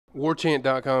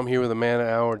Warchant.com here with a man of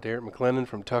the hour, Derrick McLendon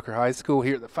from Tucker High School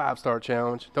here at the 5-Star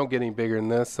Challenge. Don't get any bigger than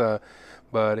this,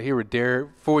 but here with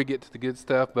Derrick. Before we get to the good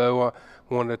stuff, Bo, I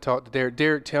wanted to talk to Derrick.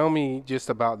 Derrick, tell me just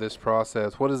about this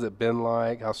process. What has it been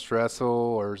like? How stressful,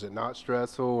 or is it not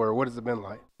stressful, or what has it been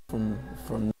like? From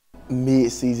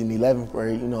mid-season 11th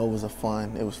grade, it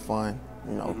was fun.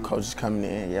 Coaches coming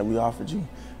in, yeah, we offered you.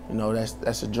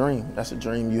 That's a dream. That's a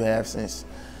dream you have since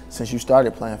you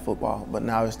started playing football. But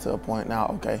now it's to a point now,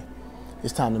 okay,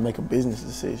 it's time to make a business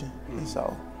decision. And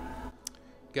so.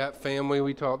 Got family,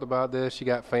 we talked about this. You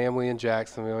got family in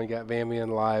Jacksonville, you got family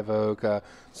in Live Oak,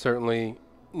 certainly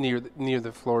near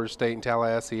the Florida State and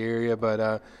Tallahassee area,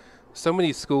 but so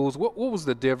many schools. What was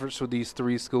the difference with these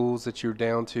three schools that you're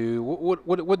down to?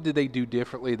 What did they do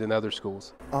differently than other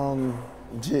schools?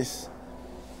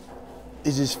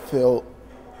 It just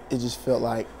felt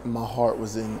like my heart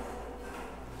was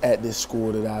at this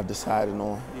school that I've decided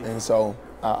on. And so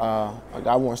a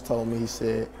guy once told me, he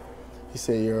said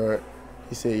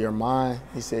your mind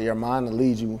will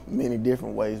lead you many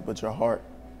different ways, but your heart,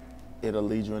 it'll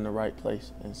lead you in the right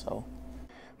place. And so.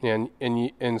 Yeah,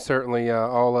 and certainly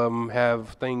all of them have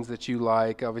things that you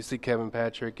like. Obviously, Kevin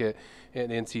Patrick at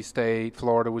NC State,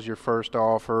 Florida was your first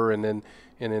offer, and then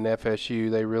FSU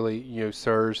they really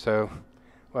surged. So,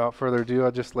 without further ado,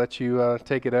 I'll just let you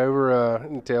take it over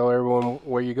and tell everyone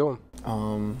where you're going.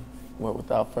 Well,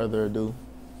 without further ado,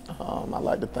 I'd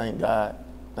like to thank God,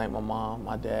 thank my mom,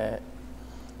 my dad,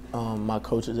 my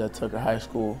coaches at Tucker High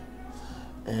School,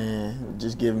 and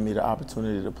just giving me the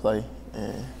opportunity to play.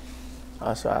 And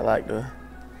also, I'd like to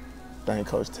thank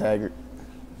Coach Taggart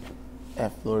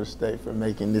at Florida State for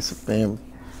making this a family.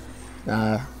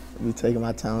 I'll be taking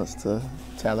my talents to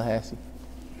Tallahassee.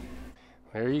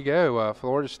 There you go,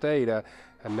 Florida State.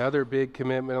 Another big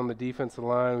commitment on the defensive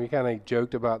line. We kind of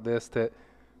joked about this, that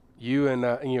you and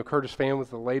Curtis Fan was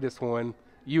the latest one.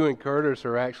 You and Curtis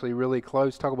are actually really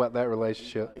close. Talk about that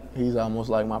relationship. He's almost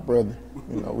like my brother.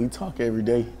 We talk every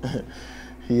day.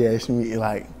 He asked me,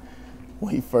 like,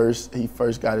 when he first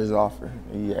got his offer,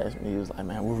 he asked me, he was like,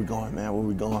 man, where we going, man? Where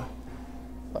we going?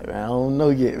 Like, man, I don't know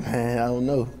yet, man. I don't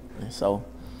know. And so,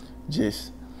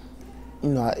 just, he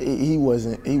was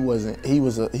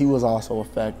also a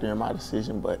factor in my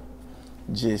decision, but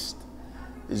just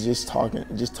talking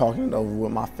it over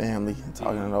with my family,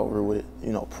 talking it over with,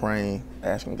 praying,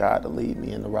 asking God to lead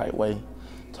me in the right way,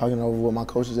 talking it over with my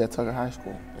coaches at Tucker High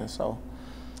School. And so,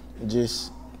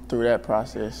 just through that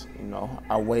process,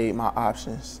 I weighed my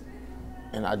options,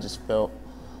 and I just felt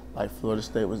like Florida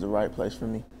State was the right place for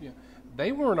me. Yeah.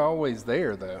 They weren't always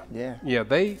there, though. Yeah. Yeah,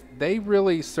 they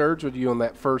really surged with you on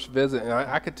that first visit, and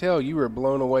I could tell you were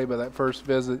blown away by that first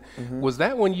visit. Mm-hmm. Was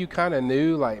that when you kind of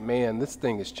knew, like, man, this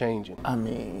thing is changing? I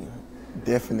mean,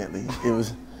 definitely. It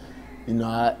was,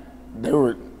 they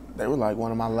were like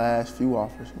one of my last few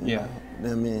offers. Yeah.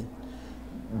 Them and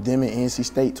NC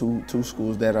State, two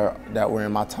schools that were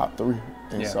in my top three.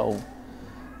 And so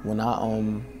when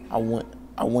I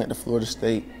went to Florida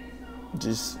State,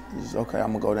 just okay, I'm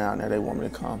gonna go down there. They want me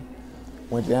to come.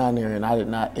 Went down there, and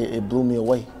it blew me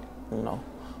away.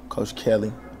 Coach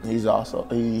Kelly, he's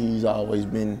always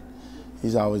been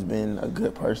a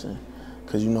good person,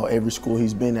 because every school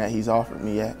he's been at, he's offered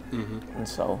me at. Mm-hmm. And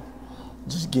so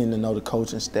just getting to know the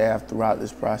coaching staff throughout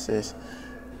this process,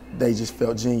 they just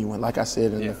felt genuine, like I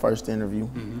said in the first interview.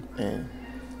 Mm-hmm. And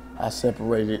I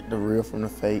separated the real from the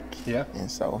fake. Yeah.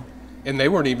 And they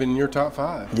weren't even in your top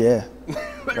five. Yeah.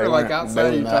 they were like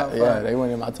outside your top five. Yeah, they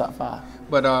weren't in my top five.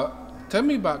 But tell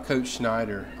me about Coach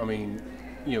Schneider. I mean,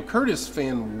 Curtis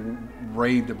Fan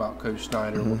raved about Coach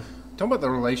Schneider. Mm-hmm. Tell me about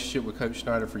the relationship with Coach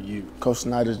Schneider for you. Coach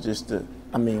Schneider's just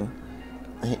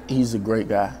he's a great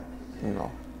guy.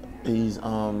 He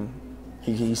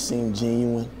seemed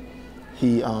genuine.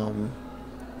 He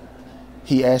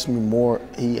asked me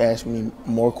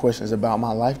more questions about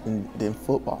my life than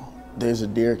football. There's a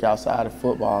Derrick outside of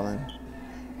football, and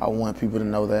I want people to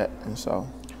know that. And so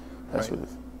that's what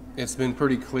it's been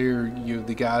pretty clear.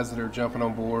 The guys that are jumping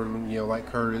on board, like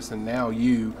Curtis, and now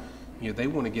they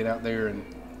want to get out there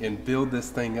and build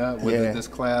this thing up with this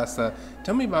class.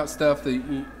 Tell me about stuff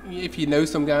that if you know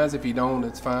some guys, if you don't,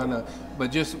 it's fine. But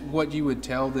just what you would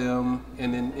tell them,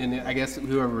 and then I guess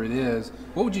whoever it is,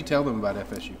 what would you tell them about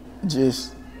FSU?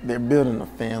 Just they're building a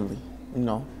family.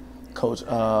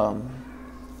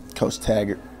 Coach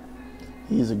Taggart,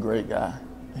 he's a great guy.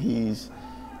 His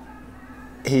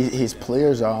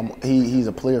players are. He's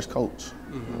a player's coach.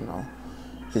 Mm-hmm.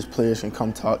 His players can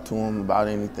come talk to him about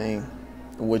anything,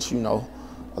 which a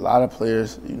lot of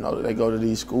players, they go to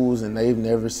these schools and they've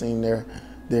never seen their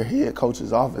head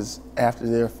coach's office after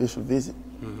their official visit,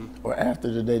 mm-hmm. or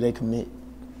after the day they commit.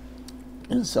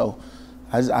 And so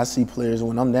I see players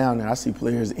when I'm down there. I see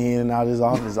players in and out of his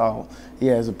office. He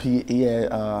has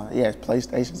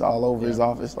PlayStations all over his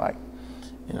office. Like,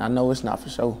 and I know it's not for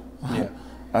show. Yeah.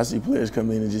 I see players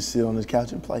come in and just sit on his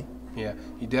couch and play. Yeah,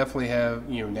 you definitely have.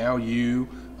 Now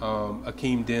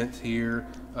Akeem Dent's here.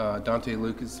 Dante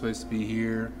Lucas is supposed to be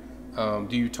here.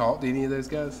 Do you talk to any of those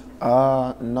guys?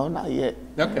 No, not yet.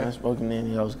 Okay. I haven't spoken to any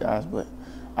of those guys, but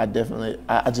I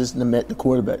just met the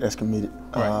quarterback that's committed.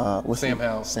 Right. Sam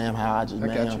Howell. Sam Howell. I just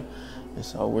met him. And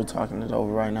so we're talking it over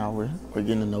right now. We're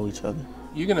getting to know each other.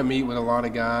 You're going to meet with a lot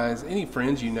of guys. Any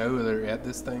friends you know that are at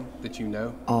this thing that you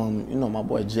know? My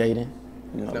boy Jaden.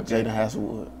 Okay. Jaden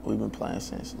Hasselwood. We've been playing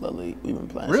since the league. We've been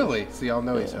playing. Really? So y'all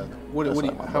know each other.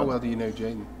 How well do you know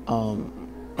Jaden?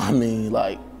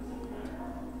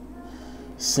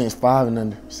 Since 5 and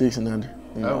under, 6 and under.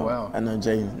 Oh, wow. I know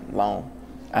Jaden long.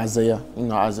 Isaiah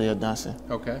Dunson.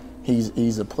 Okay.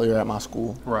 He's a player at my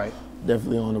school. Right.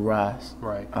 Definitely on the rise.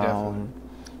 Right. Definitely.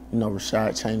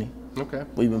 Rashad Cheney. Okay.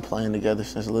 We've been playing together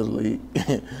since Little League.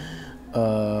 It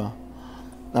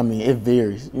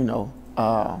varies.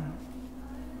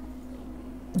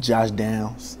 Josh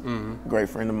Downs, great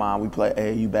friend of mine. We play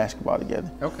AAU basketball together.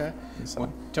 Okay. So.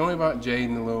 Well, tell me about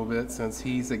Jaden a little bit, since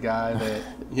he's a guy that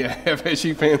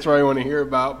FSU fans probably want to hear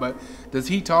about. But does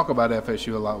he talk about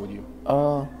FSU a lot with you?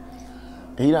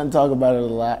 He doesn't talk about it a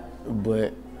lot,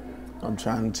 but I'm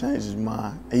trying to change his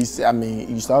mind. He said,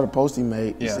 you saw the post he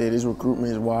made. He said his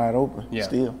recruitment is wide open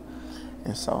still,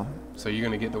 and so. So you're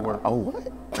going to get to work. Oh, what?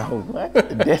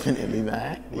 Definitely,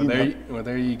 man.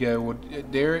 There you go. Well,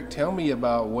 Derrick, tell me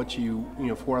about what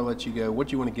before I let you go,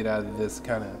 what you want to get out of this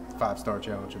kind of 5-star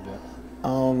challenge event.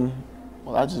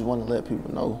 Well, I just want to let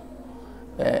people know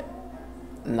that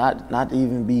not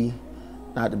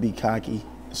to be cocky,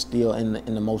 still in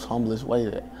the most humblest way,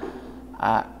 that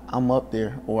I'm up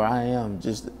there, or I am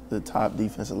just the top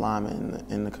defensive lineman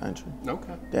in the country.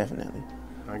 Okay. Definitely.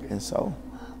 And so.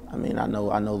 I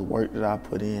know the work that I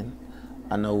put in.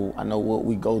 I know what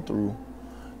we go through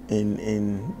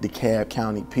in DeKalb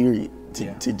County, period,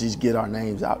 to just get our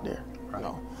names out there. Right.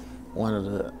 One of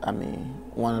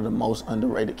the most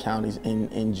underrated counties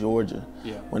in Georgia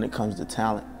when it comes to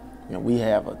talent. We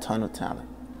have a ton of talent.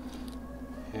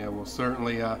 Yeah, well,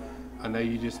 certainly. I know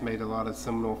you just made a lot of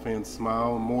Seminole fans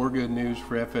smile. More good news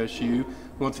for FSU.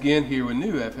 Once again, here with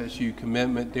new FSU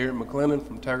commitment, Derrick McLendon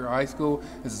from Tiger High School.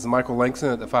 This is Michael Langston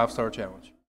at the 5-Star Challenge.